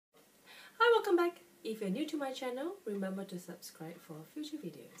Welcome back! If you're new to my channel, remember to subscribe for future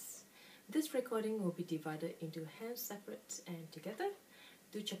videos. This recording will be divided into half separate and together.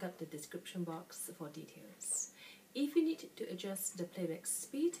 Do check out the description box for details. If you need to adjust the playback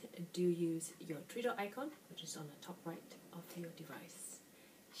speed, do use your three-dot icon, which is on the top right of your device.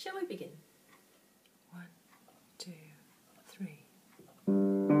 Shall we begin? 1, 2, 3.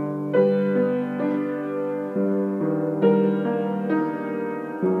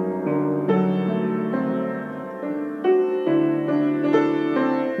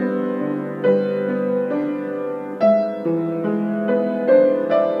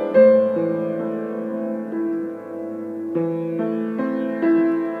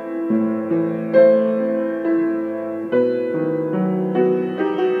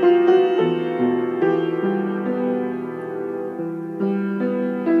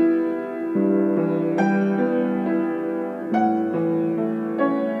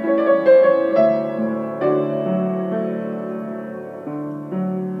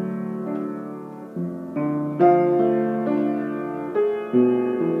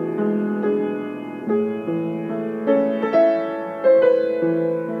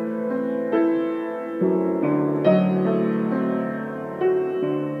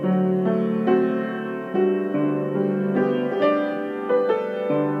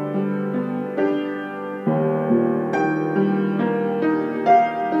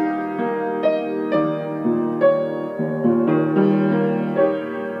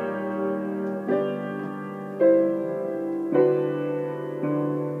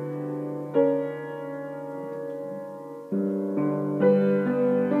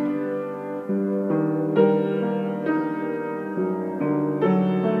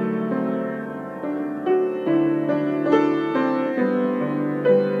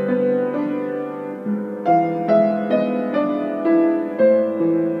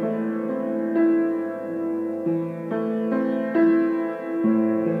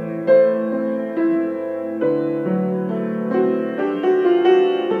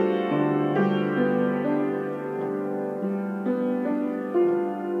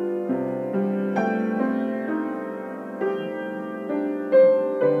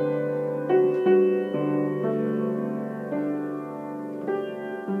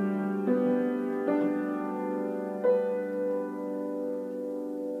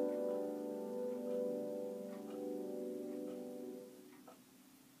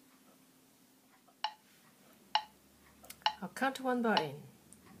 I'll count one bar in.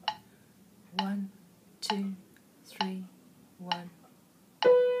 1, 2, 3, 1.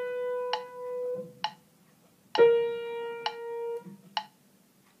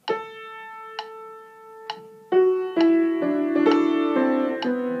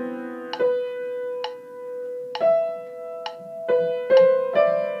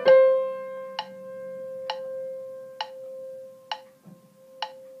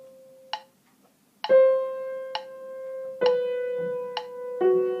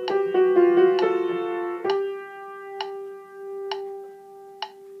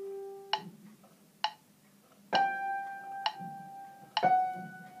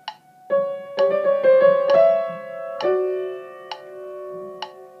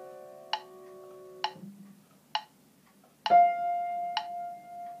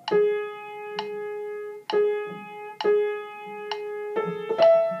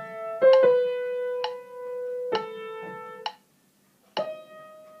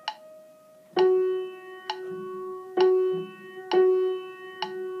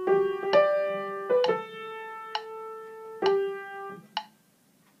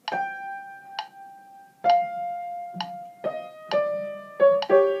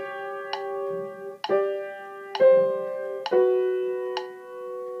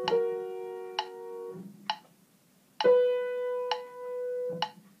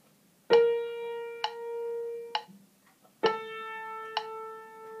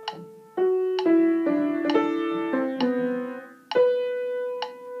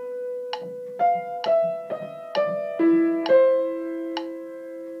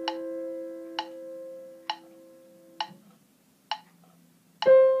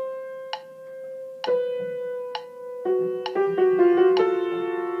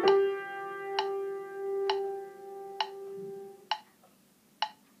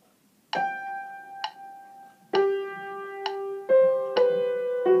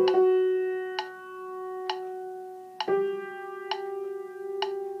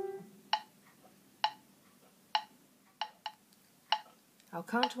 I'll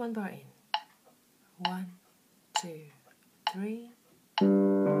count one bar in. 1, 2, 3.